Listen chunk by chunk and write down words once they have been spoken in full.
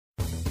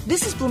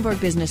This is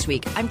Bloomberg Business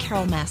Week. I'm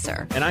Carol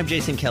Massar. And I'm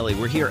Jason Kelly.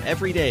 We're here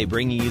every day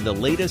bringing you the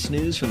latest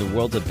news from the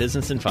world of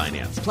business and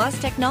finance.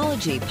 Plus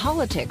technology,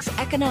 politics,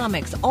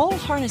 economics, all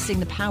harnessing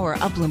the power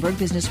of Bloomberg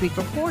Business Week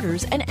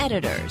reporters and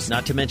editors.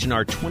 Not to mention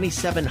our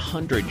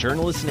 2,700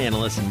 journalists and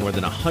analysts in more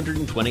than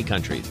 120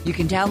 countries. You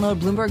can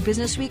download Bloomberg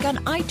Business Week on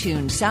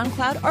iTunes,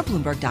 SoundCloud, or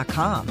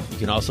Bloomberg.com. You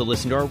can also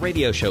listen to our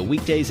radio show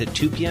weekdays at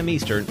 2 p.m.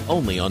 Eastern,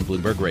 only on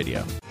Bloomberg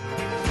Radio.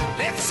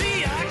 Let's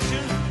see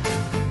action.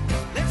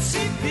 Let's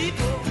see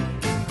people.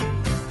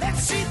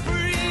 Let's see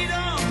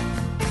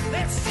freedom.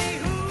 Let's see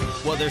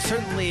who. Well, there's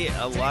certainly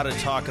a lot of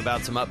talk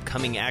about some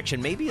upcoming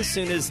action, maybe as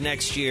soon as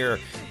next year,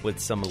 with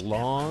some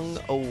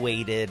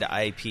long-awaited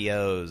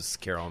IPOs,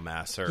 Carol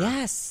Massar.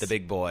 Yes. The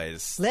big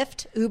boys.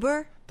 Lyft,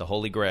 Uber. The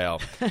Holy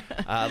Grail.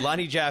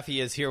 Lonne Jaffe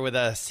is here with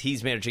us.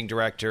 He's Managing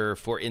Director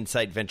for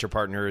Insight Venture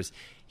Partners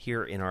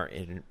here in our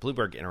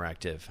Bloomberg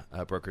Interactive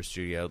broker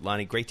studio.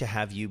 Lonne, great to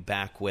have you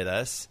back with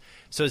us.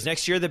 So is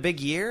next year the big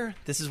year?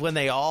 This is when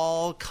they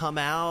all come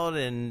out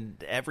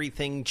and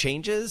everything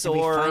changes? And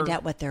or we find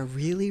out what they're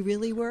really,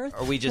 really worth? Or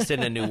are we just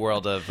in a new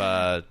world of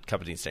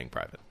companies staying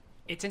private?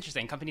 It's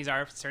interesting. Companies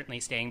are certainly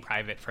staying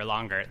private for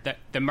longer.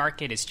 The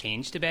market has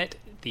changed a bit.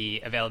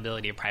 The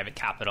availability of private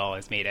capital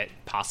has made it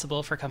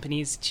possible for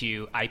companies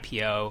to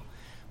IPO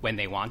when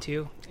they want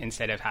to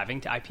instead of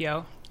having to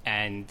IPO.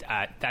 And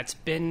that's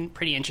been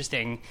pretty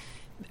interesting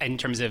in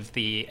terms of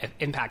the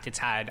impact it's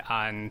had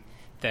on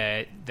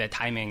the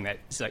timing.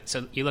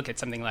 So you look at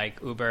something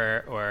like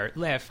Uber or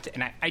Lyft,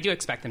 and I do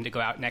expect them to go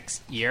out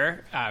next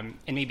year, and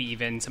maybe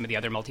even some of the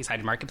other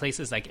multi-sided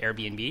marketplaces like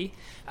Airbnb.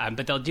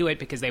 But they'll do it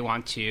because they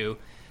want to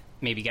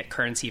maybe get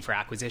currency for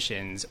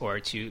acquisitions or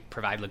to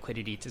provide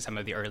liquidity to some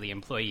of the early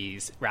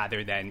employees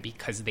rather than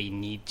because they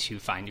need to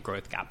find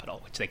growth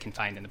capital, which they can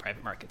find in the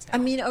private markets now. I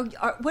mean,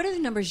 what are the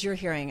numbers you're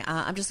hearing?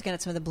 I'm just looking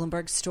at some of the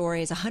Bloomberg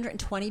stories.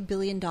 $120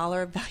 billion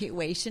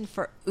valuation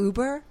for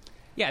Uber?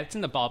 Yeah, it's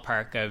in the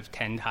ballpark of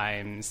 10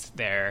 times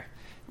their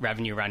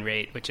revenue run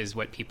rate, which is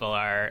what people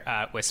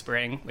are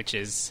whispering, which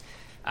is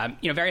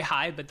very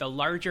high. But the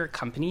larger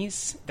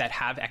companies that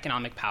have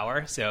economic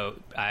power, so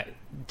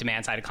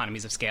demand-side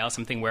economies of scale,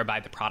 something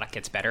whereby the product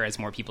gets better as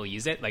more people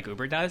use it, like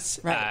Uber does,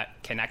 right,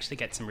 can actually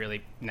get some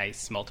really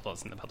nice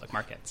multiples in the public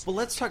markets. Well,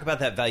 let's talk about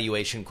that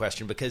valuation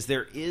question, because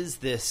there is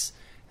this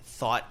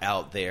thought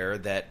out there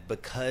that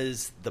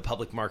because the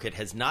public market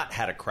has not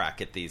had a crack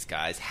at these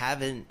guys,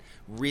 haven't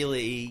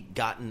really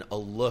gotten a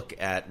look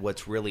at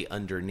what's really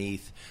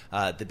underneath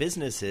the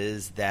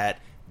businesses, that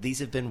these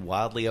have been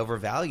wildly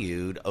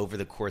overvalued over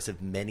the course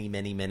of many,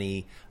 many,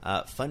 many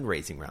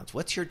fundraising rounds.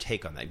 What's your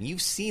take on that?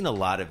 You've seen a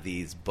lot of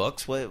these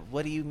books.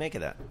 What do you make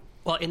of that?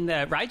 Well, in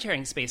the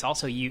ride-sharing space,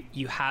 also,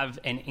 you have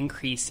an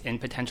increase in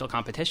potential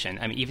competition.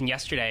 I mean, even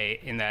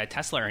yesterday in the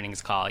Tesla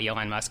earnings call,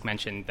 Elon Musk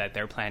mentioned that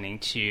they're planning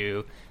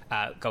to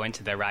go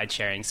into the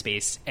ride-sharing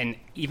space. And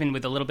even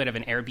with a little bit of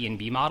an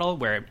Airbnb model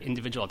where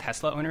individual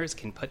Tesla owners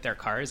can put their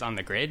cars on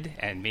the grid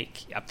and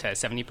make up to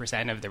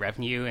 70% of the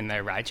revenue in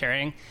the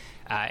ride-sharing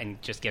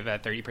and just give a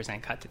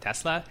 30% cut to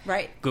Tesla.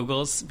 Right.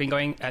 Google's been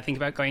thinking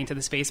about going into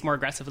the space more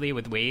aggressively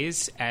with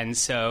Waze. And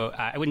so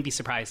I wouldn't be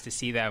surprised to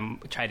see them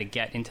try to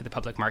get into the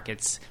public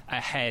markets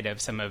ahead of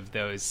some of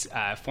those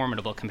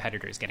formidable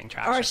competitors getting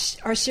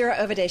traction. Our Shira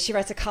Ovide, she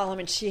writes a column,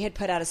 and she had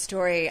put out a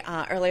story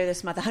earlier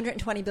this month.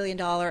 $120 billion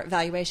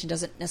valuation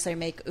doesn't necessarily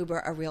make Uber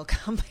a real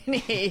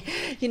company.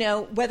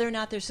 Whether or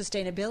not there's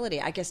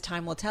sustainability, I guess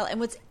time will tell.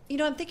 And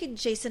I'm thinking,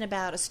 Jason,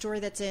 about a story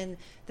that's in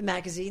the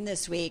magazine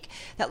this week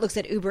that looks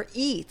at Uber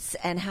Eats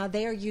and how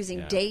they are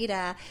using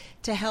data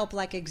to help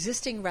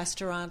existing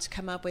restaurants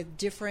come up with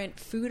different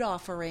food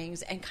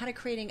offerings and kind of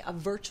creating a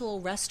virtual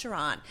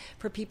restaurant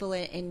for people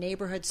in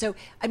neighborhoods. So,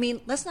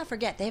 let's not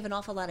forget, they have an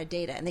awful lot of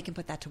data and they can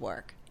put that to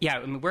work.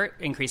 Yeah, we're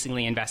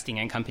increasingly investing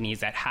in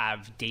companies that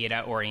have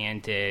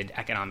data-oriented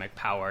economic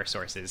power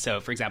sources. So,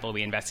 for example,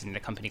 we invested in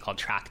a company called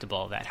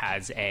Tractable that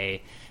has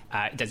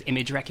does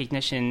image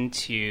recognition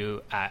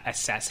to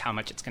assess how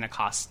much it's going to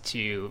cost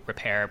to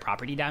repair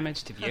property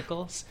damage to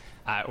vehicles,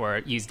 or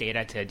use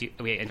data to do.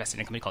 We invested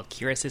in a company called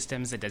Kira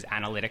Systems that does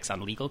analytics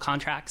on legal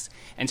contracts.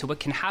 And so what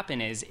can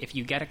happen is if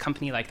you get a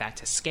company like that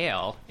to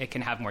scale, it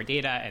can have more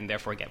data and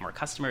therefore get more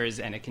customers,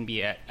 and it can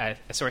be a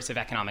source of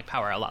economic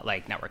power, a lot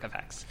like network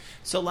effects.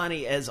 So, Lonne,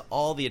 as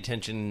all the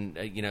attention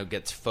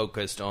gets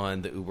focused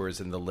on the Ubers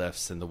and the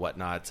Lyfts and the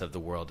whatnots of the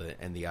world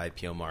and the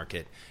IPO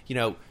market,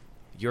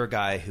 you're a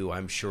guy who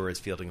I'm sure is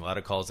fielding a lot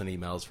of calls and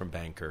emails from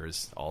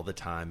bankers all the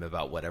time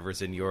about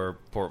whatever's in your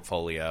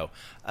portfolio.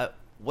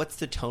 What's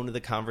the tone of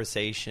the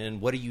conversation?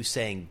 What are you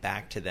saying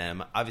back to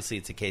them? Obviously,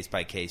 it's a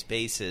case-by-case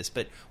basis,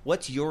 but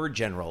what's your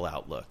general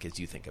outlook as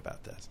you think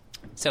about this?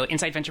 So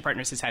Insight Venture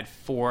Partners has had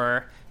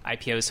 4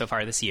 IPOs so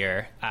far this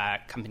year.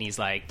 Companies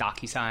like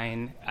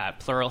DocuSign,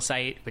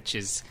 Pluralsight, which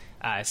is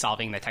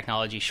solving the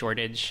technology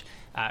shortage,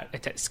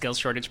 skills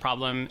shortage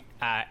problem,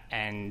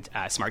 and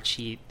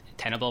Smartsheet,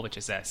 Tenable, which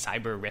is a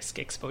cyber risk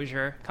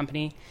exposure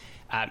company.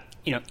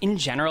 In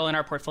general, in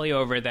our portfolio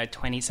over the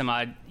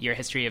 20-some-odd year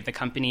history of the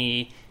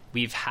company,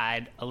 we've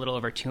had a little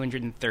over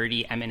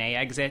 230 M&A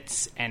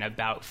exits and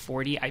about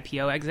 40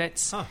 IPO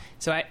exits. Huh.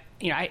 So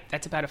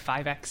that's about a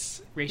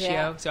 5x ratio.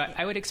 Yeah. So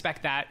I would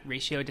expect that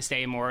ratio to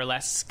stay more or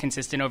less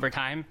consistent over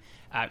time.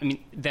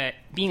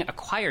 Being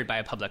acquired by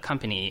a public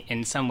company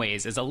in some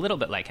ways is a little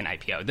bit like an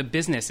IPO. The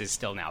business is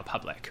still now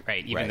public,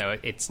 right? Even though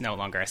it's no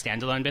longer a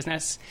standalone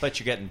business. But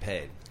you're getting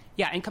paid.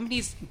 Yeah, and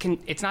companies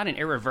it's not an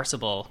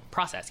irreversible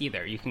process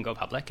either. You can go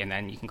public and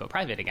then you can go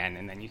private again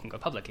and then you can go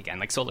public again,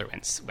 like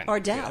SolarWinds went through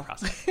that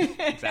process.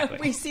 Exactly.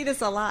 We see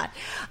this a lot.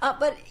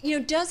 But,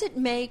 does it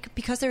make,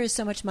 because there is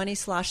so much money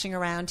sloshing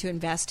around to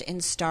invest in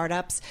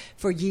startups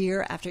for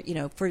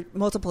for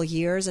multiple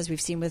years, as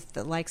we've seen with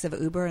the likes of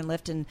Uber and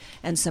Lyft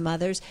and some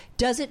others,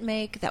 does it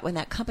make that when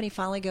that company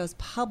finally goes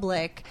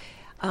public,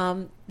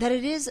 that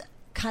it is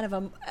kind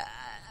of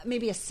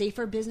maybe a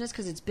safer business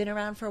because it's been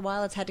around for a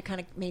while? It's had to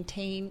kind of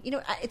maintain,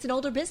 it's an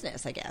older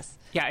business, I guess.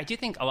 Yeah, I do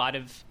think a lot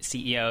of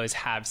CEOs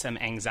have some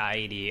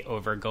anxiety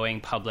over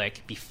going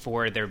public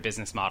before their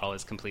business model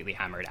is completely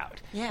hammered out,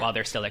 while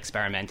they're still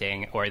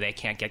experimenting or they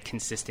can't get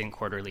consistent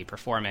quarterly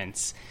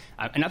performance.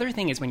 Another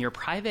thing is when you're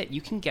private,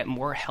 you can get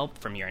more help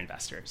from your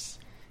investors.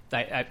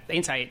 At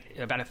Insight,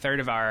 about a third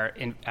of our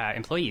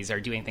employees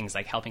are doing things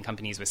like helping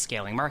companies with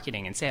scaling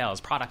marketing and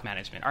sales, product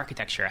management,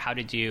 architecture, how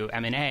to do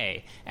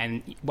M&A.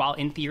 And while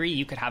in theory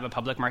you could have a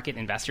public market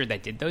investor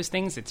that did those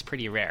things, it's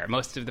pretty rare.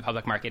 Most of the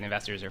public market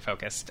investors are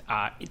focused,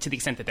 to the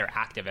extent that they're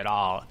active at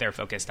all, they're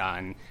focused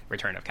on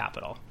return of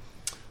capital.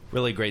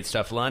 Really great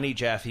stuff. Lonne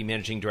Jaffe,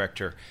 Managing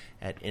Director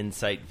at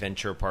Insight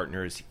Venture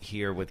Partners,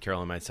 here with Carol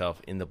and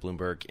myself in the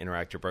Bloomberg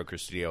Interactive Broker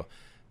Studio.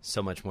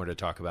 So much more to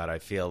talk about. I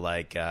feel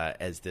like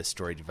as this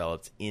story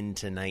develops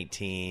into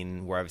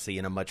 19, we're obviously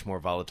in a much more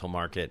volatile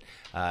market,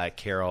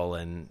 Carol,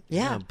 and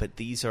but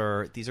these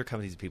are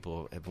companies that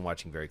people have been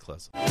watching very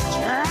close.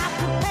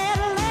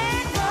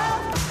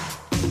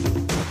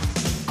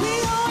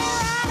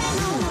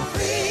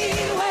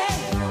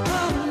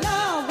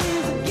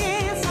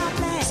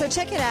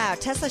 Check it out.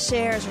 Tesla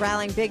shares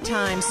rallying big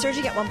time,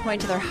 surging at one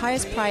point to their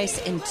highest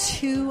price in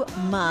 2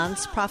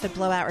 months. Profit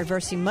blowout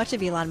reversing much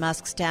of Elon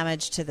Musk's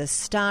damage to the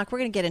stock. We're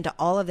going to get into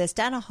all of this.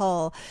 Dana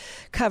Hull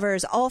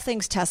covers all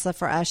things Tesla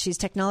for us. She's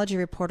technology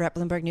reporter at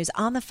Bloomberg News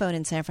on the phone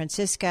in San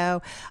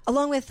Francisco,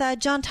 along with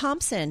John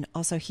Thompson,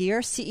 also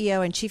here,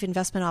 CEO and Chief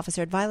Investment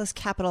Officer at Vilas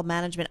Capital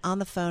Management, on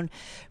the phone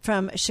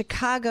from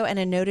Chicago and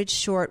a noted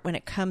short when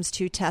it comes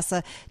to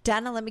Tesla.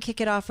 Dana, let me kick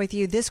it off with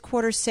you. This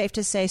quarter, safe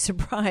to say,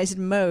 surprised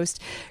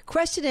most.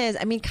 Question is,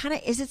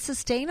 is it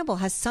sustainable?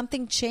 Has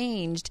something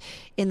changed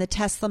in the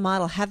Tesla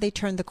model? Have they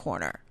turned the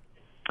corner?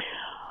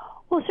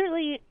 Well,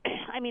 certainly,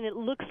 it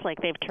looks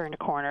like they've turned a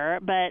corner,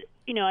 but,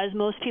 as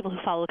most people who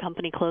follow the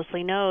company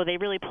closely know, they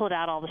really pulled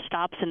out all the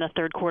stops in the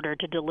third quarter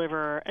to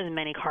deliver as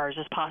many cars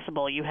as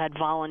possible. You had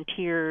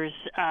volunteers,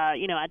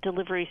 at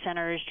delivery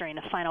centers during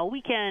the final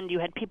weekend. You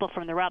had people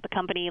from throughout the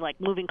company,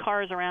 moving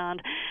cars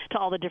around to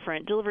all the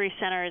different delivery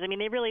centers.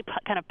 They really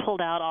kind of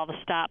pulled out all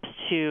the stops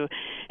to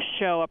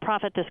show a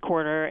profit this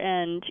quarter.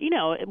 And,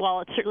 while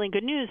it's certainly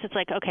good news, it's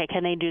okay,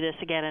 can they do this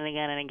again and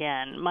again and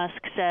again?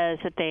 Musk says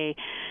that they,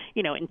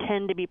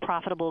 intend to be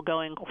profitable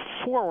going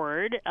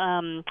forward.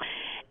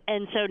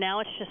 And so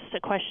now it's just a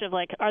question of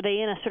are they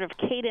in a sort of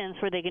cadence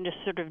where they can just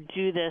sort of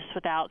do this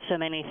without so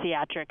many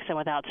theatrics and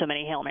without so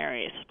many Hail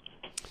Marys?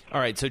 All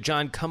right, so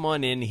John, come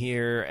on in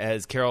here.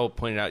 As Carol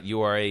pointed out,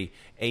 you are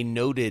a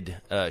noted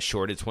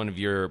short. It's one of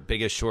your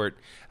biggest short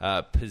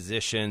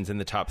positions in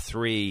the top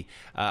three,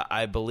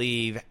 I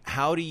believe.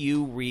 How do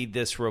you read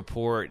this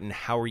report, and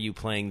how are you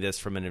playing this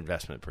from an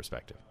investment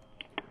perspective?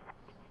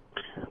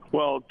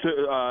 Well,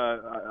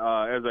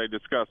 as I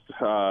discussed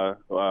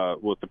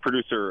with the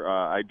producer,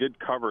 I did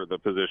cover the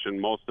position,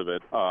 most of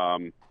it,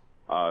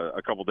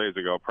 a couple days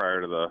ago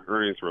prior to the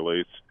earnings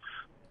release,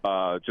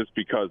 just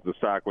because the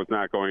stock was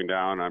not going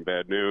down on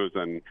bad news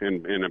and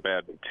in a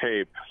bad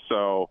tape.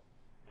 So,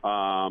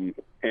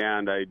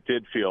 and I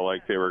did feel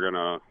like they were going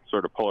to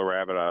sort of pull a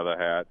rabbit out of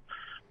the hat.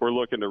 We're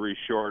looking to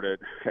reshort it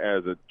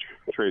as it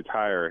trades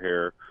higher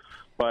here.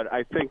 But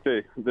I think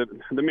the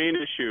main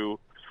issue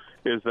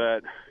is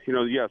that,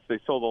 yes, they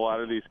sold a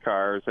lot of these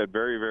cars at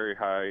very, very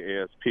high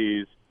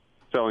ASPs,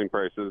 selling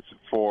prices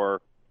for,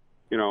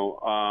 which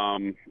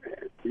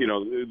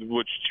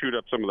chewed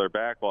up some of their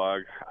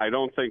backlog. I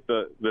don't think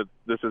that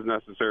this is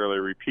necessarily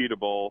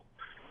repeatable,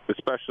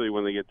 especially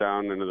when they get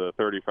down into the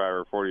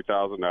 $35,000 or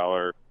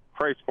 $40,000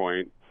 price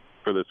point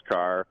for this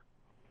car.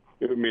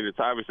 It's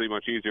obviously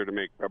much easier to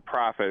make a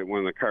profit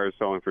when the car is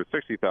selling for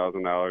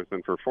 $60,000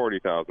 than for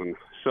 $40,000.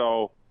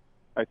 So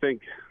I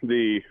think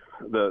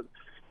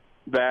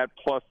that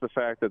plus the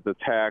fact that the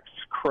tax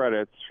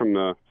credits from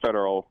the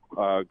federal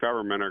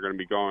government are going to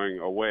be going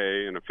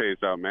away in a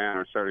phased-out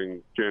manner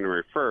starting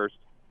January 1st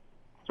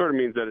sort of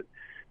means that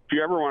if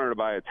you ever wanted to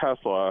buy a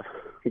Tesla,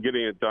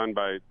 getting it done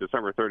by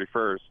December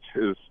 31st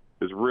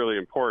is really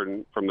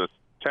important from this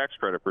tax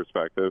credit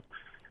perspective.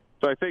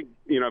 So I think,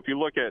 if you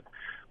look at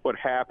what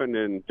happened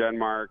in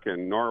Denmark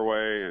and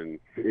Norway and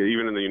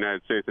even in the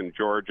United States and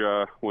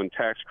Georgia when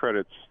tax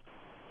credits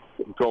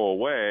go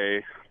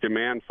away,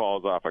 demand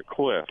falls off a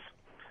cliff.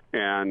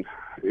 And,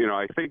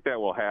 I think that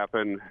will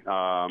happen,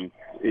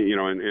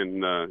 in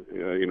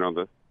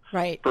the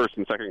right. first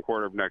and second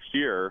quarter of next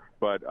year.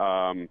 But,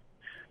 so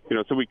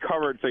we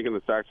covered thinking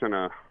the stock's going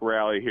to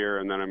rally here,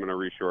 and then I'm going to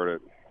reshort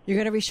it.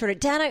 You're going to reshort it.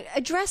 Dan,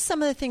 address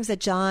some of the things that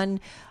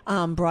John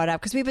brought up,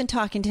 because we've been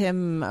talking to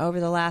him over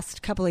the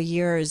last couple of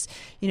years,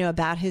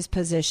 about his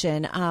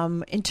position.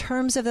 In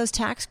terms of those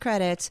tax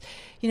credits,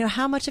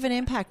 how much of an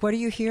impact, what are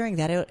you hearing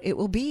that it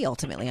will be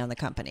ultimately on the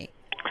company?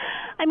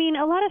 I mean,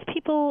 a lot of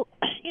people,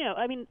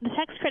 the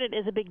tax credit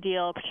is a big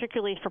deal,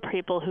 particularly for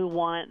people who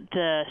want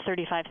the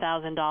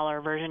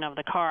 $35,000 version of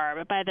the car.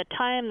 But by the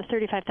time the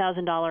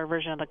 $35,000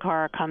 version of the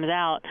car comes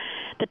out,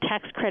 the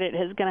tax credit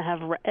is going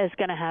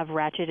to have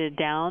ratcheted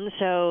down.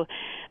 So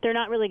they're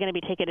not really going to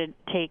be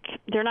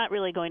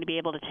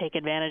able to take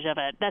advantage of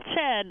it. That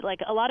said,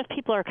 a lot of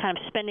people are kind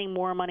of spending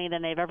more money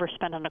than they've ever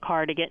spent on a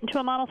car to get into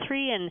a Model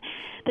 3, and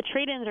the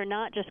trade-ins are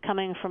not just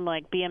coming from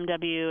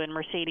BMW and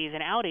Mercedes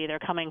and Audi. They're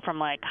coming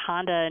from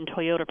Honda and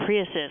Toyota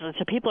Priuses, and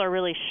so people are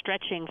really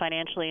stretching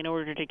financially in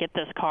order to get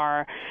this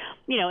car,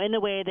 in the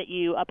way that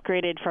you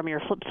upgraded from your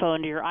flip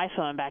phone to your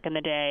iPhone back in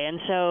the day. And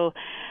so,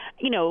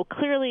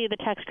 clearly the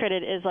tax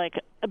credit is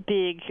it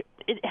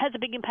has a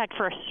big impact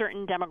for a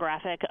certain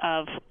demographic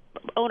of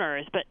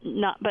owners, but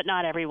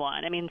not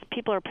everyone. I mean,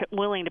 people are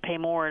willing to pay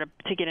more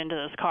to get into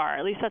this car.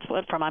 At least that's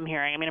what I'm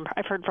hearing. I mean,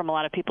 I've heard from a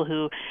lot of people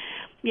who,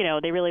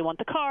 they really want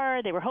the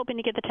car. They were hoping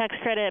to get the tax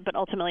credit, but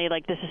ultimately,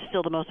 this is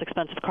still the most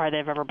expensive car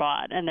they've ever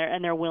bought, and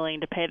they're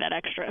willing to pay that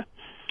extra.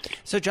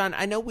 So, John,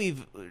 I know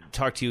we've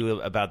talked to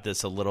you about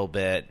this a little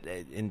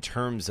bit in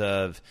terms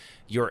of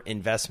your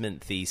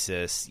investment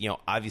thesis.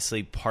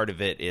 Obviously, part of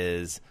it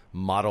is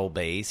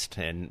model-based,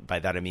 and by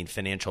that I mean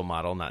financial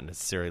model, not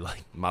necessarily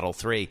like Model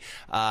 3,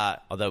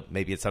 although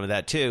maybe it's some of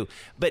that too.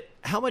 But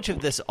how much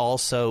of this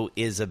also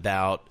is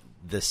about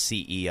the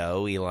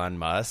CEO, Elon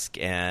Musk,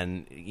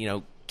 and,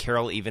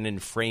 Carol, even in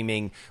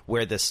framing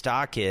where the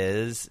stock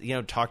is,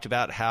 talked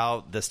about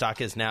how the stock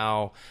has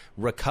now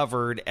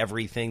recovered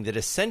everything that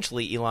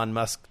essentially Elon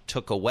Musk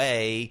took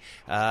away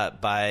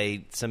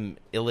by some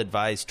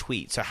ill-advised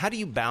tweets. So how do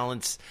you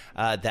balance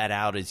that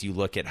out as you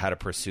look at how to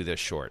pursue this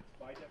short?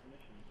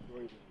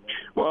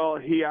 Well,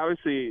 he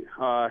obviously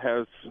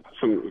has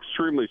some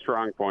extremely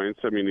strong points.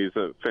 I mean, he's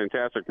a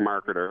fantastic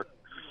marketer.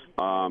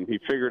 He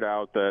figured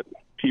out that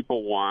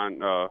people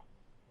want a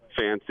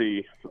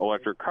fancy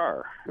electric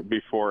car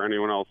before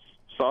anyone else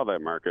saw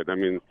that market. I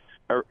mean,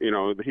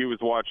 he was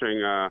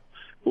watching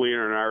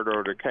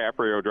Leonardo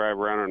DiCaprio drive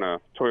around in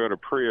a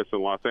Toyota Prius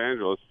in Los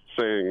Angeles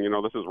saying,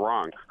 this is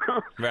wrong.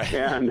 Right.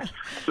 And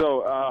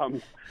so I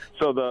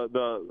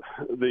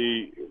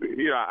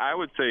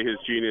would say his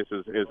genius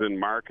is in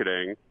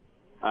marketing.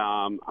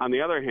 On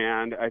the other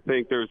hand, I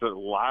think there's a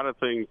lot of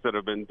things that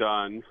have been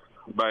done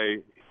by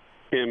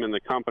him and the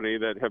company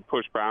that have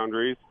pushed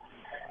boundaries,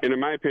 and in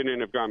my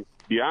opinion have gone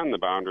beyond the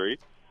boundary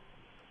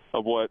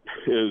of what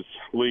is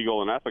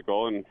legal and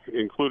ethical, and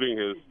including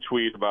his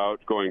tweet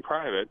about going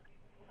private.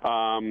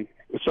 I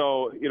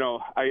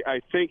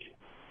think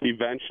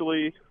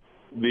eventually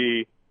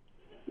the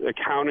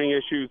accounting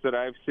issues that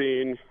I've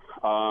seen,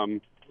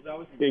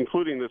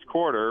 including this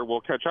quarter,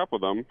 will catch up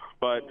with them.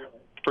 But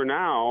for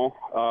now,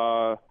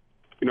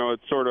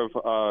 it's sort of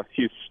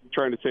he's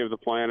trying to save the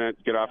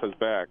planet, get off his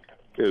back,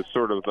 is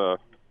sort of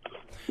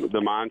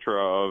the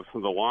mantra of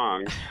the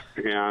longs,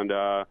 and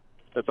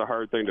that's a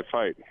hard thing to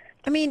fight.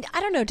 I mean, I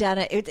don't know,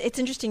 Dana. It's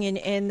interesting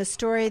in the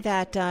story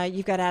that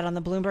you got out on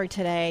the Bloomberg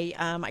today.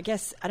 I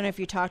guess, I don't know if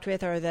you talked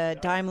with or the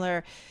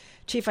Daimler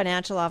chief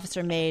financial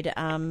officer made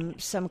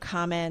some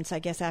comments, I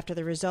guess, after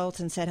the results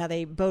and said how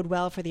they bode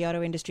well for the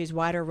auto industry's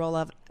wider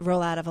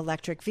rollout of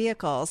electric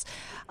vehicles.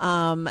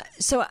 How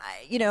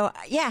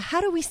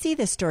do we see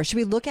this story? Should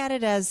we look at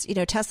it as,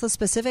 Tesla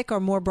specific or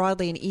more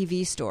broadly an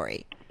EV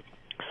story?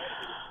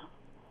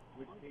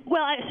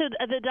 Well, so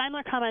the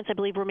Daimler comments, I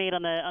believe, were made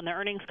on the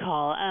earnings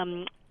call.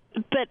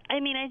 But, I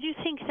mean, I do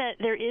think that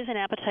there is an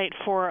appetite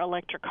for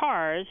electric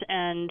cars,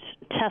 and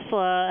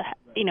Tesla,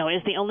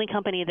 is the only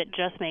company that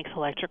just makes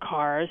electric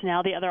cars.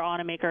 Now the other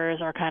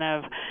automakers are kind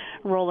of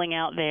rolling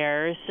out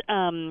theirs.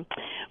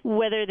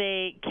 Whether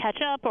they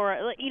catch up or,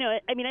 I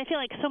feel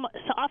like so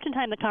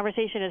oftentimes the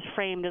conversation is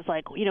framed as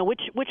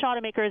which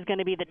automaker is going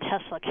to be the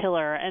Tesla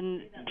killer.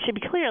 And to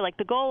be clear,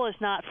 the goal is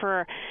not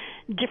for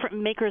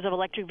different makers of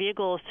electric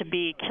vehicles to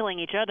be killing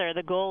each other.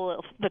 The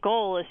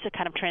goal is to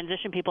kind of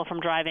transition people from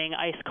driving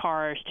ICE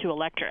cars to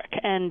electric,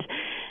 and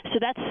so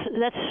that's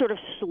sort of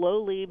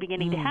slowly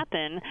beginning to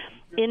happen.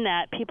 In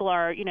that people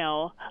are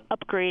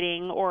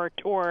upgrading or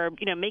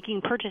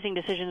making purchasing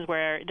decisions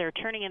where they're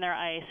turning in their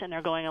ICE and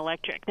they're going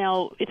electric.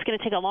 Now it's going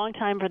to take a long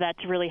time for that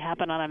to really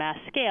happen on a mass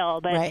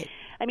scale, but right.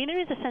 I mean,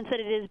 there is a sense that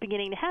it is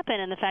beginning to happen,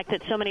 and the fact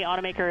that so many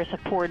automakers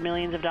have poured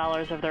millions of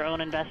dollars of their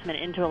own investment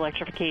into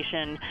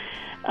electrification,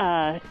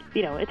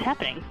 it's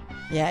happening.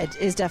 Yeah, it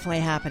is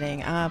definitely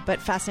happening,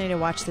 but fascinating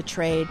to watch the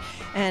trade,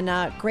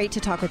 and great to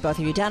talk with both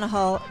of you. Dana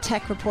Hall,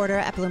 tech reporter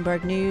at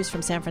Bloomberg News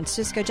from San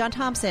Francisco. John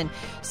Thompson,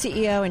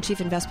 CEO and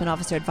Chief Investment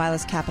Officer at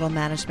Vilas Capital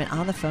Management,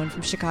 on the phone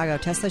from Chicago.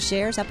 Tesla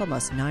shares up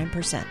almost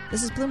 9%.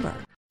 This is Bloomberg.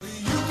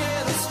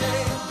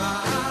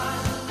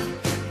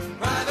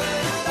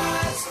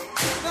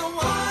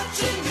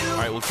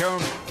 All right, well,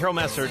 Carol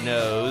Massar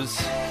knows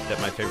that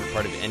my favorite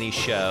part of any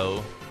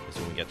show is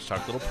when we get to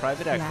talk a little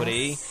private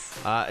equity,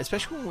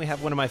 especially when we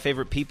have one of my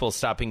favorite people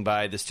stopping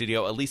by the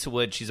studio, Alisa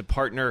Wood. She's a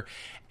partner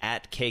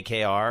at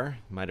KKR.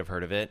 You might have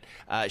heard of it.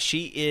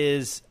 She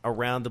is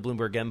around the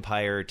Bloomberg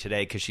Empire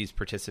today because she's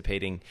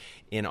participating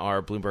in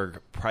our Bloomberg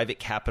Private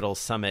Capital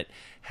Summit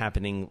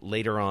happening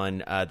later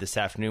on this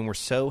afternoon. We're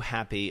so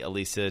happy,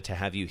 Alisa, to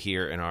have you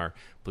here in our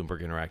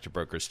Bloomberg Interactive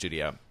Brokers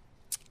studio.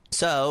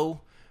 So,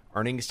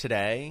 earnings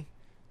today.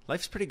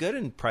 Life's pretty good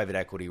in private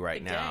equity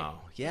right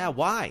now. Yeah,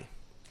 why?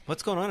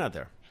 What's going on out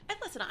there? And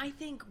listen, I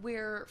think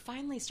we're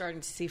finally starting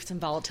to see some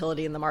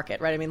volatility in the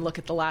market, right? I mean, look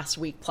at the last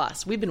week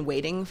plus. We've been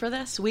waiting for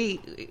this.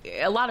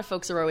 A lot of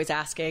folks are always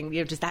asking,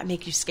 does that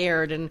make you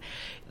scared? And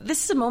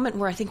this is a moment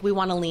where I think we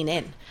want to lean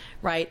in,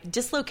 right?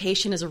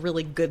 Dislocation is a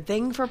really good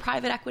thing for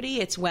private equity.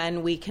 It's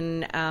when we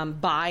can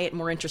buy at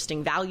more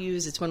interesting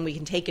values. It's when we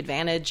can take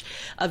advantage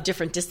of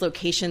different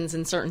dislocations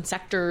in certain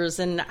sectors.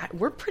 And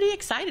we're pretty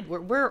excited.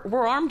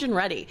 We're armed and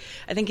ready.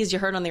 I think, as you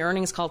heard on the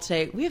earnings call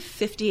today, we have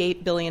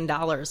 $58 billion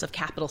of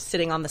capital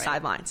sitting on the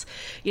sidelines.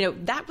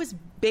 That was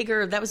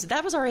bigger. That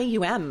was our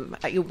AUM,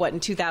 in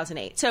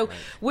 2008. So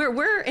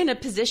we're in a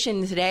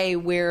position today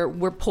where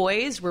we're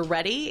poised, we're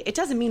ready. It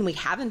doesn't mean we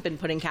haven't been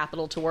putting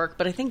capital to work,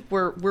 but I think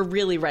we're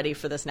really ready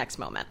for this next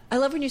moment. I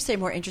love when you say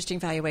more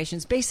interesting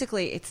valuations.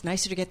 Basically, it's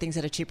nicer to get things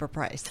at a cheaper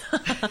price.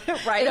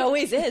 Right? It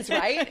always is,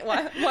 right?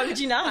 Why would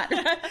you not?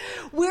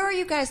 Where are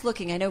you guys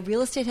looking? I know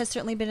real estate has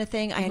certainly been a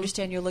thing. I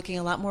understand you're looking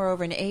a lot more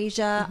over in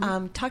Asia.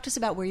 Talk to us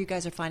about where you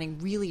guys are finding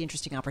really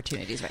interesting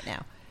opportunities right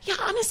now. Yeah,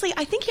 honestly,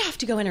 I think you have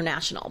to go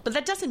international, but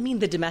that doesn't mean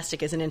the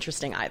domestic isn't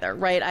interesting either,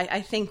 right?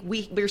 I think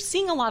we're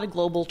seeing a lot of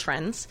global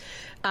trends.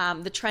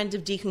 The trend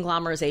of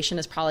deconglomerization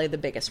is probably the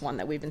biggest one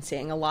that we've been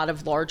seeing. A lot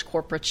of large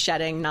corporates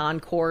shedding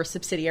non-core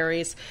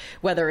subsidiaries,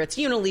 whether it's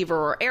Unilever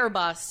or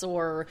Airbus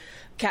or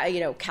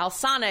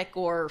Calsonic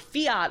or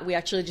Fiat. We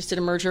actually just did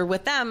a merger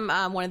with them,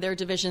 one of their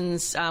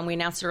divisions. We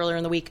announced it earlier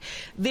in the week.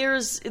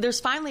 There's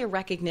finally a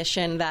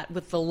recognition that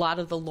with a lot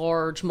of the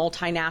large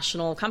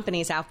multinational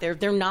companies out there,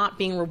 they're not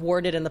being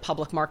rewarded in the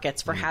public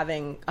markets for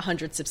having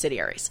 100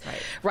 subsidiaries.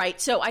 Right?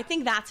 So I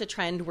think that's a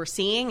trend we're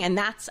seeing, and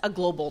that's a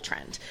global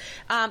trend.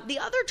 The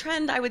other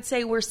trend I would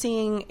say we're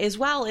seeing as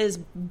well is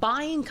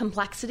buying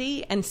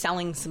complexity and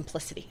selling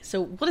simplicity.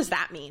 So what does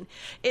that mean?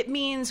 It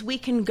means we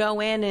can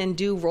go in and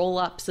do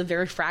roll-ups of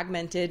very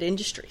fragmented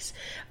industries.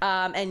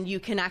 And you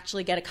can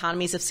actually get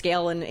economies of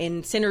scale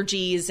and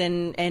synergies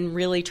and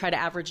really try to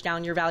average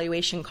down your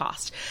valuation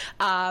cost.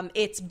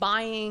 It's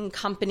buying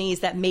companies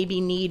that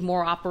maybe need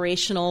more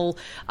operational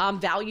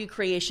value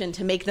creation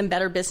to make them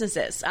better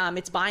businesses.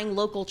 It's buying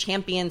local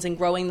champions and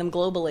growing them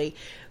globally.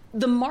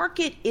 The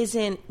market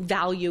isn't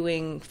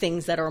valuing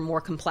things that are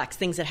more complex,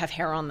 things that have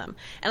hair on them.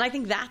 And I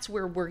think that's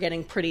where we're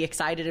getting pretty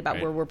excited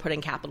about where we're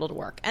putting capital to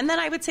work. And then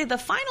I would say the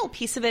final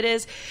piece of it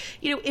is,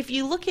 if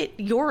you look at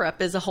Europe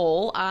as a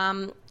whole,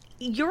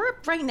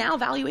 Europe right now,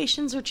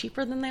 valuations are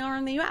cheaper than they are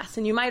in the U.S.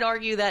 And you might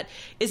argue that,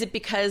 is it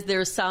because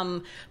there's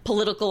some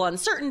political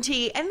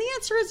uncertainty? And the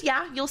answer is,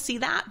 yeah, you'll see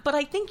that. But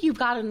I think you've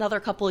got another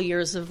couple of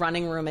years of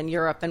running room in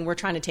Europe, and we're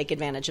trying to take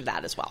advantage of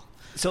that as well.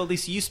 So,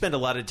 Alisa, you spend a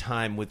lot of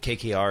time with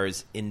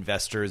KKR's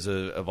investors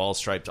of all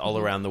stripes all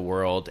around the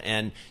world.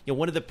 And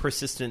one of the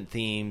persistent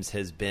themes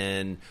has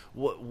been,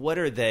 what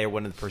are they, or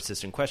one of the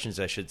persistent questions,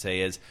 I should say,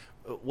 is,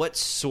 what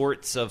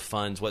sorts of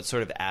funds, what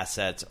sort of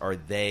assets are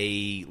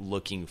they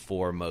looking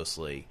for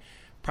mostly?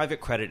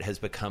 Private credit has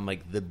become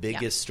like the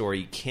biggest story.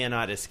 You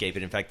cannot escape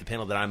it. In fact, the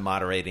panel that I'm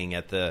moderating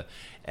at the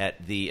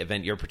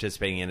event you're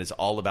participating in is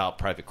all about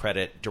private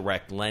credit,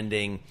 direct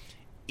lending.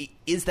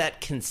 Is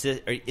that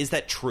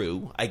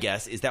true, I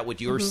guess? Is that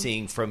what you're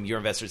seeing from your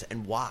investors,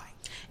 and why?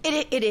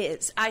 It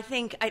is. I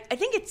think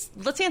it's,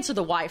 let's answer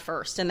the why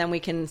first, and then we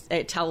can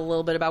tell a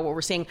little bit about what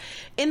we're seeing.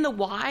 In the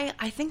why,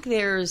 I think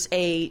there's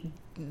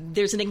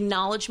an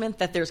acknowledgement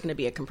that there's going to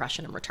be a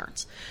compression in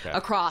returns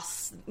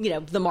across,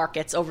 the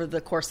markets over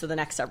the course of the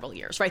next several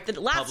years, right? The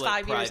last Public,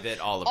 5 years, private,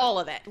 all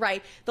of it,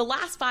 right? The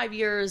last 5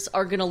 years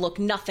are going to look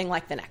nothing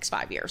like the next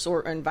 5 years,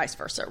 and vice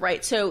versa,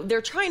 right? So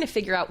they're trying to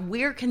figure out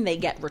where can they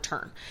get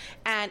return,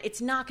 and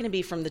it's not going to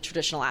be from the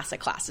traditional asset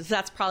classes.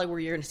 That's probably where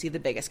you're going to see the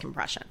biggest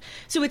compression.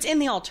 So it's in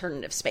the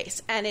alternative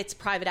space, and it's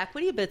private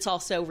equity, but it's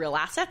also real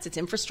assets, it's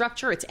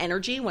infrastructure, it's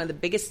energy. One of the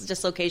biggest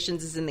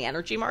dislocations is in the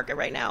energy market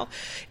right now.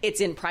 It's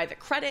in private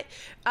credit.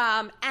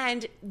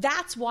 And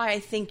that's why I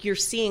think you're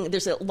seeing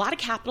there's a lot of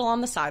capital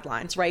on the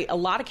sidelines, right? A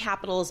lot of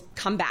capital has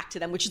come back to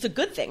them, which is a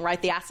good thing,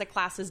 right? The asset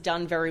class has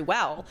done very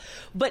well.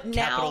 But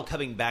now capital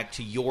coming back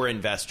to your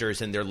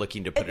investors, and they're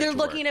looking to put it to work. They're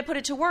looking to put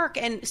it to work.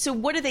 And so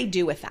what do they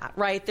do with that,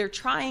 right? They're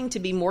trying to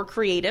be more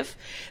creative.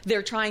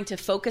 They're trying to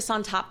focus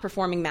on top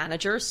performing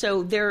managers.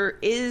 So there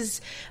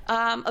is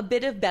a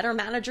bit of better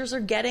managers are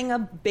getting a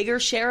bigger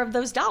share of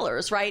those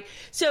dollars, right?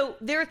 So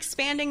they're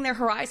expanding their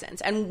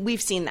horizons, and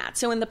we've seen that.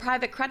 So in the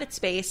private credit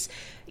space,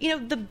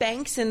 the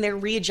banks and their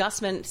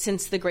readjustment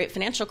since the great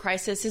financial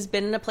crisis has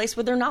been in a place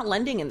where they're not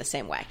lending in the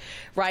same way,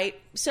 right?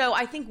 So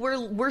I think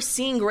we're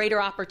seeing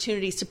greater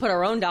opportunities to put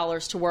our own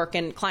dollars to work,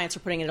 and clients are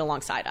putting it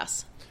alongside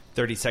us.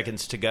 30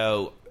 seconds to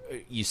go.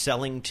 You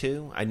selling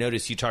too? I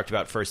noticed you talked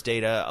about First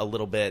Data a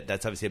little bit.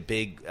 That's obviously a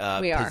big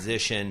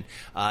position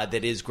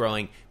that is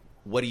growing.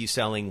 What are you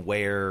selling?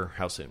 Where?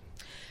 How soon?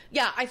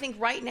 Yeah, I think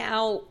right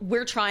now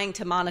we're trying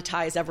to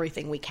monetize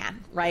everything we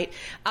can, right?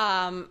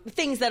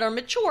 Things that are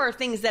mature,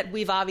 things that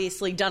we've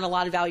obviously done a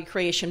lot of value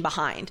creation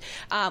behind.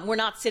 We're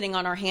not sitting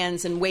on our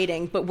hands and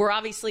waiting, but we're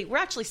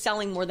actually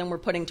selling more than we're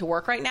putting to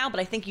work right now. But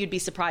I think you'd be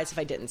surprised if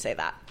I didn't say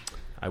that.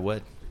 I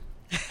would.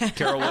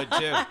 Carol would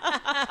too.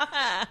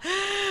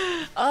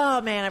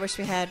 Oh man, I wish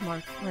we had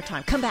more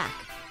time. Come back.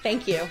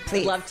 Thank you.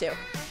 Please. I'd love to.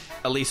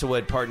 Alisa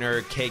Wood,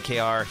 partner,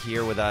 KKR,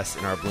 here with us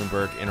in our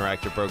Bloomberg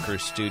Interactive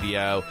Brokers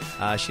studio.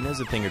 She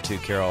knows a thing or two,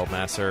 Carol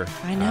Massar.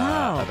 I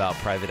know. About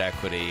private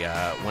equity.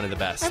 One of the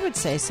best. I would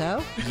say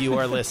so. You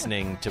are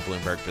listening to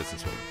Bloomberg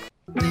Business Week.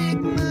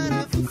 Big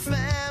money for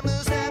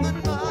families having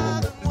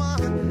more than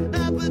one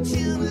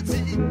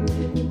opportunity.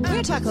 We're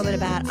going to talk a little bit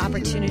about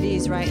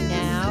opportunities right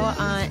now.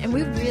 And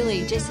we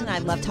really, Jason and I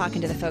love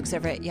talking to the folks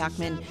over at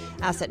Yacktman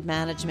Asset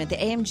Management. The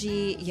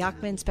AMG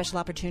Yacktman Special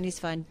Opportunities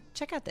Fund,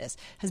 check out this,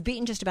 has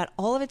beaten just about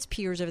all of its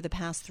peers over the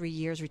past 3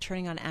 years,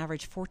 returning on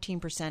average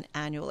 14%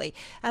 annually.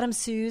 Adam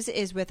Suze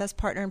is with us,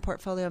 partner and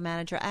portfolio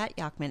manager at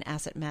Yacktman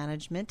Asset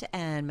Management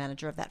and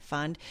manager of that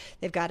fund.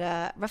 They've got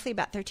roughly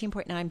about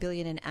 $13.9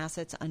 billion in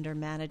assets under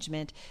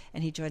management,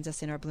 and he joins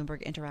us in our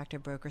Bloomberg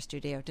Interactive Broker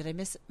studio. Did I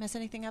mess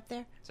anything up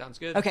there? Sounds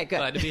good. Okay, good.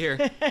 Glad to be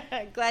here.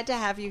 Glad to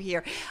have you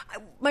here.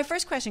 My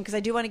first question, because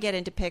I do want to get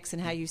into picks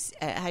and how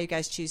you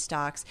guys choose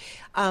stocks.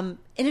 In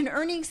an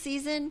earnings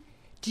season,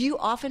 do you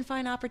often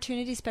find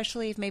opportunity,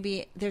 especially if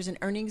maybe there's an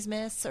earnings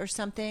miss or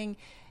something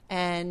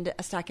and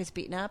a stock gets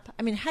beaten up?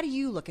 I mean, how do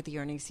you look at the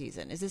earnings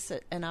season? Is this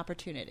an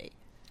opportunity?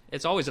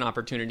 It's always an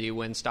opportunity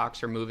when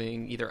stocks are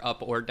moving either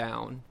up or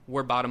down.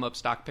 We're bottom-up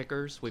stock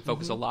pickers. We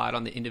focus a lot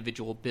on the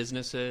individual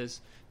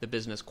businesses, the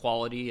business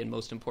quality, and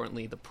most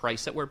importantly, the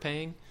price that we're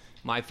paying.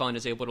 My fund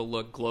is able to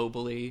look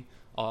globally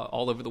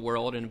all over the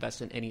world and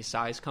invest in any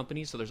size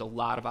company, so there's a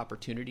lot of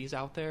opportunities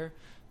out there.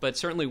 But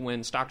certainly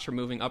when stocks are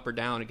moving up or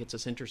down, it gets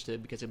us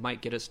interested because it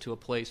might get us to a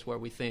place where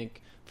we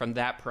think from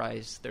that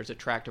price there's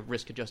attractive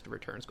risk-adjusted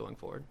returns going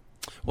forward.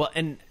 Well,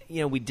 and,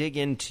 we dig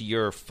into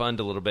your fund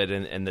a little bit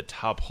and the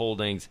top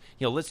holdings.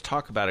 Let's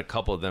talk about a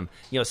couple of them.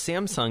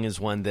 Samsung is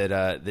one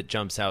that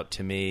jumps out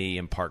to me,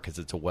 in part because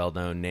it's a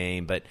well-known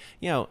name, but,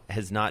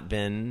 has not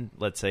been,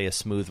 let's say, a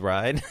smooth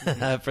ride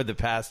for the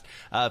past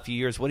few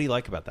years. What do you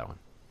like about that one?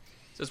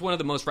 So it's one of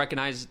the most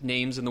recognized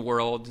names in the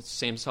world.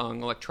 It's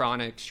Samsung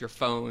Electronics, your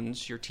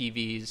phones, your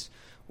TVs.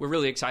 We're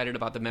really excited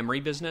about the memory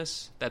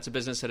business. That's a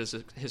business that has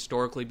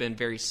historically been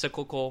very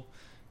cyclical.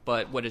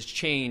 But what has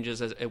changed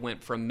is it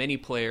went from many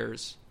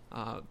players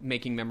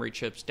making memory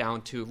chips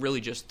down to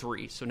really just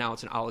 3. So now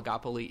it's an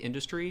oligopoly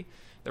industry.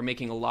 They're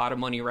making a lot of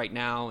money right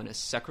now in a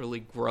secularly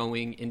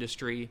growing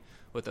industry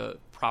with a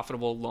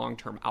profitable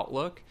long-term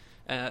outlook.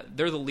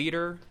 They're the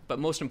leader, but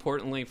most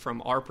importantly,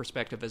 from our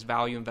perspective as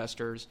value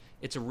investors,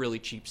 it's a really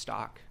cheap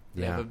stock.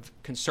 They have a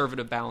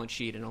conservative balance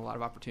sheet and a lot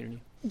of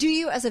opportunity. Do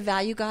you, as a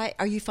value guy,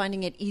 are you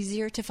finding it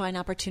easier to find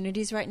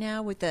opportunities right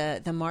now with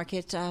the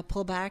market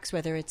pullbacks,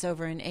 whether it's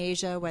over in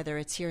Asia, whether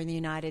it's here in the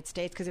United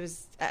States?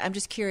 Because I'm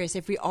just curious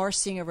if we are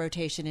seeing a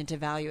rotation into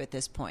value at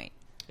this point.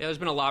 Yeah, there's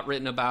been a lot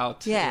written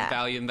about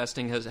value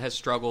investing has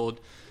struggled.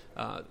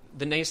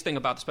 The nice thing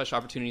about the Special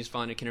Opportunities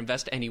Fund, it can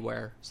invest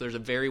anywhere. So there's a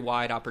very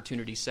wide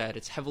opportunity set.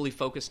 It's heavily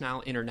focused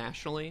now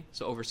internationally.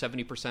 So over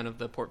 70% of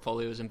the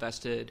portfolio is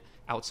invested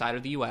outside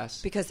of the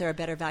U.S. Because there are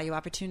better value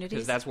opportunities?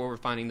 Because that's where we're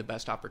finding the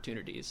best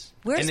opportunities.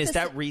 Is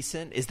that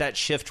recent? Is that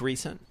shift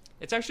recent?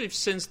 It's actually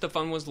since the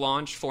fund was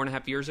launched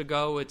 4.5 years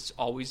ago. It's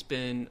always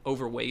been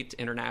overweight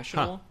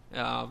international,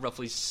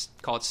 roughly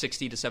call it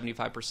 60 to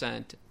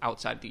 75%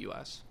 outside the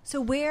U.S.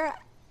 So where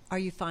are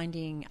you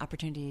finding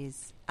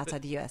opportunities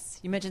outside the U.S.?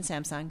 You mentioned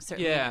Samsung,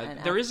 certainly.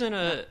 Yeah, there isn't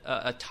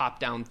a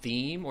top-down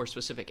theme or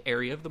specific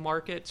area of the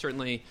market.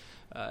 Certainly,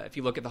 if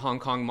you look at the Hong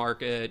Kong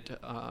market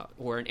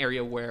or an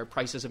area where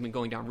prices have been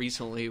going down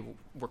recently,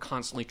 we're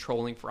constantly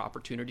trolling for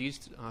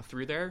opportunities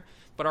through there.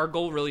 But our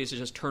goal really is to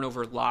just turn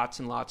over lots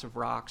and lots of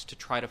rocks to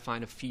try to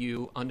find a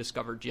few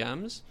undiscovered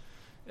gems.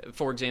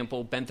 For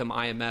example, Bentham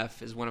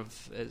IMF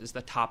is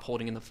the top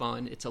holding in the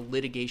fund. It's a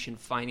litigation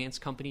finance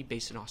company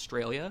based in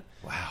Australia.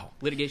 Wow.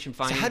 Litigation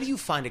finance. So how do you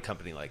find a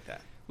company like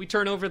that? we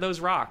turn over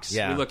those rocks.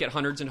 Yeah. We look at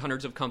hundreds and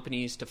hundreds of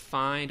companies to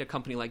find a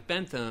company like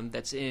Bentham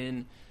that's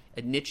in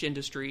a niche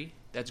industry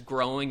that's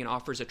growing and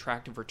offers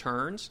attractive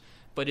returns,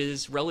 but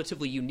is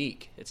relatively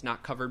unique. It's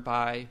not covered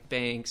by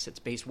banks. It's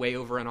based way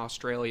over in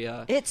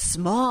Australia. It's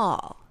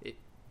small.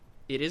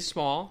 It is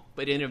small,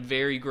 but in a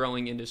very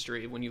growing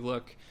industry. When you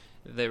look,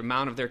 the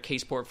amount of their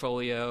case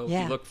portfolio, if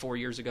you look 4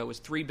 years ago,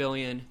 was $3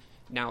 billion.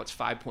 Now it's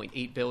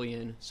 $5.8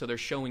 billion. So they're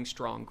showing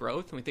strong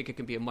growth, and we think it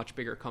can be a much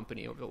bigger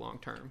company over the long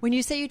term. When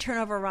you say you turn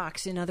over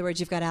rocks, in other words,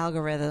 you've got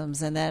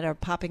algorithms and that are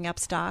popping up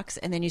stocks,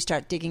 and then you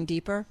start digging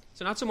deeper?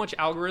 So not so much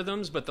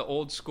algorithms, but the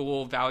old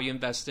school value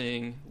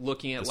investing,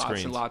 looking at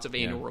lots and lots of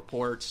annual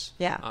reports,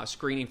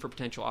 screening for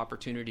potential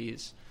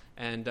opportunities,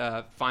 and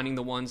finding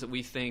the ones that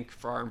we think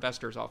for our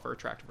investors offer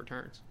attractive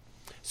returns.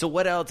 So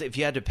what else, if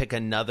you had to pick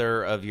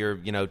another of your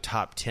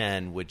top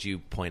 10, would you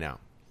point out?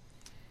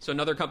 So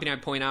another company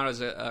I'd point out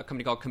is a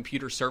company called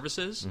Computer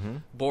Services.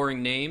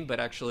 Boring name, but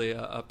actually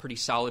a pretty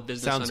solid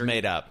business. Sounds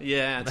made up.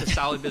 Yeah, it's a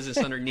solid business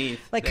underneath.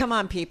 Come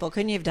on, people.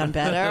 Couldn't you have done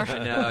better? I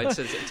know. It's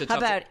a tough How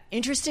about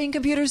interesting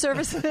computer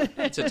services?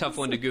 It's a tough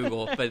one to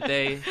Google, but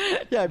they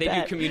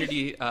do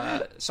community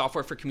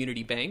software for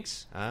community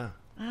banks.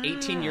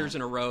 18 years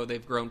in a row,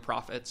 they've grown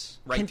profits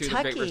through the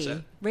Great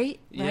Recession.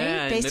 Right?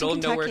 Yeah, Based middle in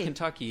of nowhere,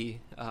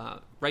 Kentucky.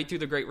 Right through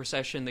the Great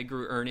Recession, they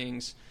grew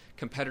earnings.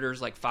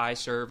 Competitors like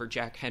Fiserv or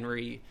Jack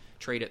Henry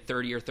trade at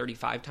 30 or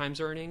 35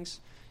 times earnings.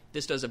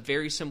 This does a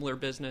very similar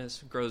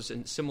business, grows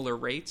in similar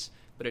rates,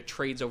 but it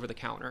trades over the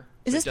counter.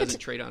 It doesn't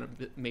trade on a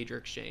major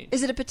exchange.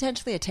 Is it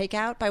potentially a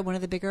takeout by one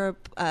of the bigger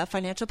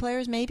financial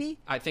players, maybe?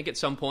 I think at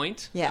some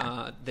point,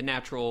 the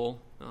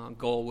natural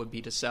goal would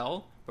be to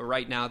sell. But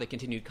right now, they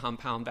continue to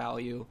compound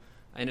value.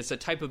 And it's a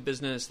type of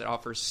business that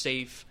offers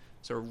safe,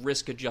 sort of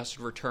risk-adjusted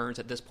returns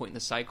at this point in the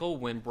cycle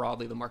when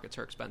broadly the markets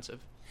are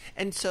expensive.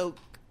 And so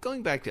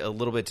going back a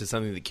little bit to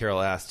something that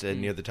Carol asked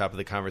near the top of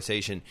the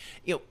conversation,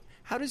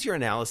 how does your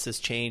analysis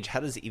change? How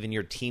does even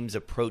your team's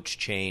approach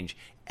change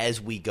as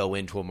we go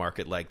into a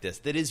market like this?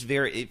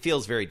 It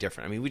feels very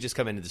different. I mean, we just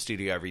come into the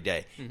studio every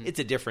day. It's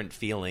a different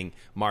feeling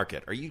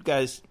market. Are you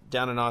guys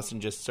down in Austin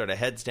just sort of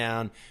heads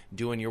down,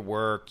 doing your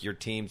work, your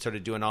team sort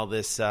of doing all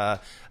this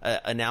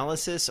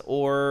analysis,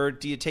 or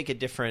do you take a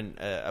different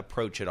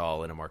approach at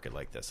all in a market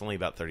like this? Only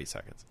about 30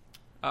 seconds.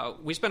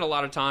 We spend a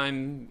lot of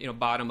time,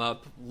 bottom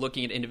up,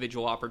 looking at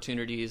individual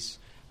opportunities.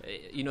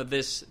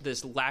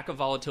 This lack of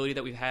volatility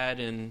that we've had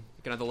in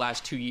kind of the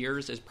last 2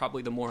 years is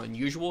probably the more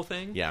unusual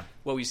thing. Yeah.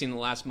 What we've seen in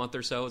the last month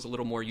or so is a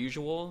little more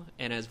usual.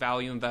 And as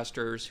value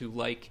investors who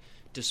like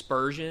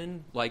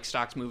dispersion, like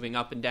stocks moving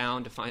up and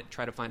down to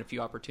try to find a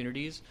few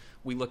opportunities,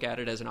 we look at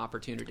it as an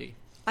opportunity.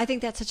 I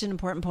think that's such an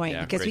important point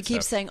because we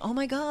keep saying, oh,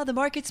 my God, the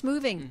market's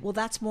moving. Well,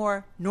 that's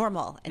more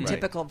normal and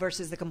typical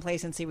versus the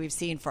complacency we've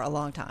seen for a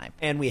long time.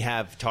 And we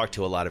have talked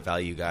to a lot of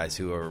value guys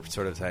who are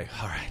sort of saying,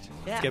 all right,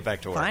 let's get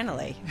back to work.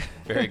 Finally.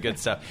 Very good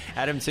stuff.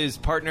 Adam Sue's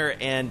partner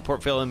and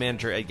portfolio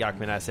manager at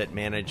Yacktman Asset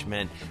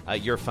Management.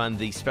 Your fund,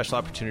 the Special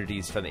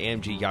Opportunities Fund, the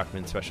AMG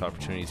Yacktman Special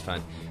Opportunities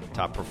Fund,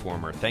 top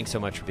performer. Thanks so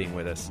much for being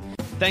with us.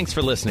 Thanks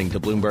for listening to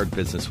Bloomberg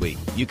Business Week.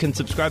 You can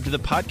subscribe to the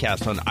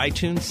podcast on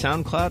iTunes,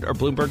 SoundCloud, or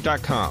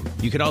Bloomberg.com.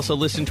 You can also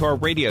listen to our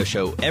radio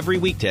show every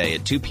weekday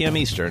at 2 p.m.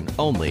 Eastern,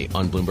 only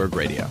on Bloomberg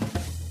Radio.